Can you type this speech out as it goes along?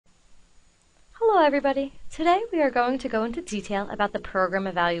everybody! Today we are going to go into detail about the program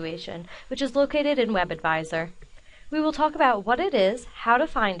evaluation, which is located in WebAdvisor. We will talk about what it is, how to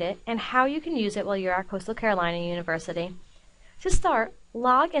find it, and how you can use it while you're at Coastal Carolina University. To start,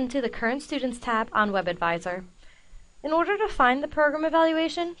 log into the Current Students tab on WebAdvisor. In order to find the program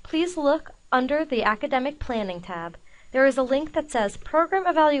evaluation, please look under the Academic Planning tab. There is a link that says Program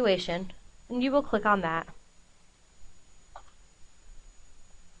Evaluation, and you will click on that.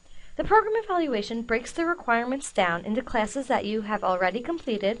 The program evaluation breaks the requirements down into classes that you have already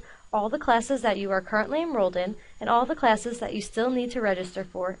completed, all the classes that you are currently enrolled in, and all the classes that you still need to register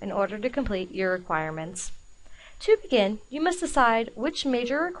for in order to complete your requirements. To begin, you must decide which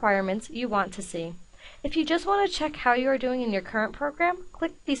major requirements you want to see. If you just want to check how you are doing in your current program,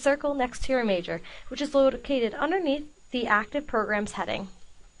 click the circle next to your major, which is located underneath the Active Programs heading.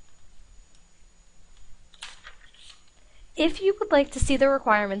 If you would like to see the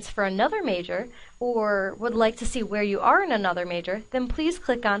requirements for another major, or would like to see where you are in another major, then please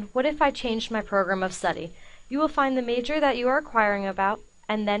click on What if I changed my program of study? You will find the major that you are inquiring about,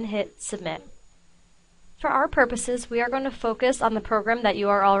 and then hit Submit. For our purposes, we are going to focus on the program that you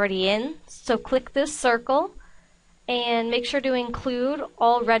are already in, so click this circle, and make sure to include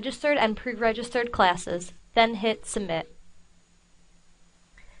all registered and pre-registered classes, then hit Submit.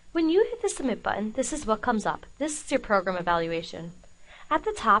 When you hit the Submit button, this is what comes up. This is your program evaluation. At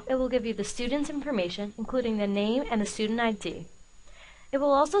the top, it will give you the student's information, including the name and the student ID. It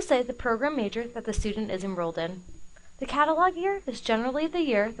will also say the program major that the student is enrolled in. The catalog year is generally the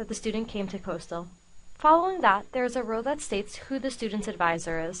year that the student came to Coastal. Following that, there is a row that states who the student's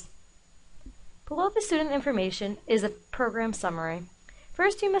advisor is. Below the student information is a program summary.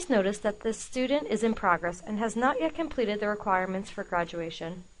 First, you must notice that the student is in progress and has not yet completed the requirements for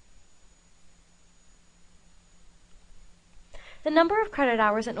graduation. The number of credit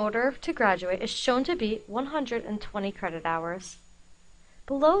hours in order to graduate is shown to be 120 credit hours.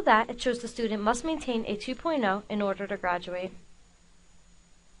 Below that, it shows the student must maintain a 2.0 in order to graduate.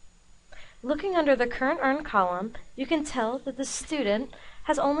 Looking under the Current Earned column, you can tell that the student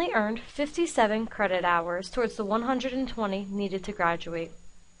has only earned 57 credit hours towards the 120 needed to graduate.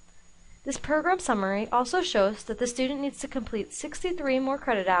 This program summary also shows that the student needs to complete 63 more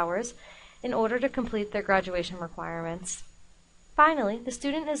credit hours in order to complete their graduation requirements. Finally, the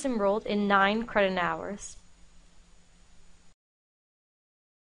student is enrolled in 9 credit hours.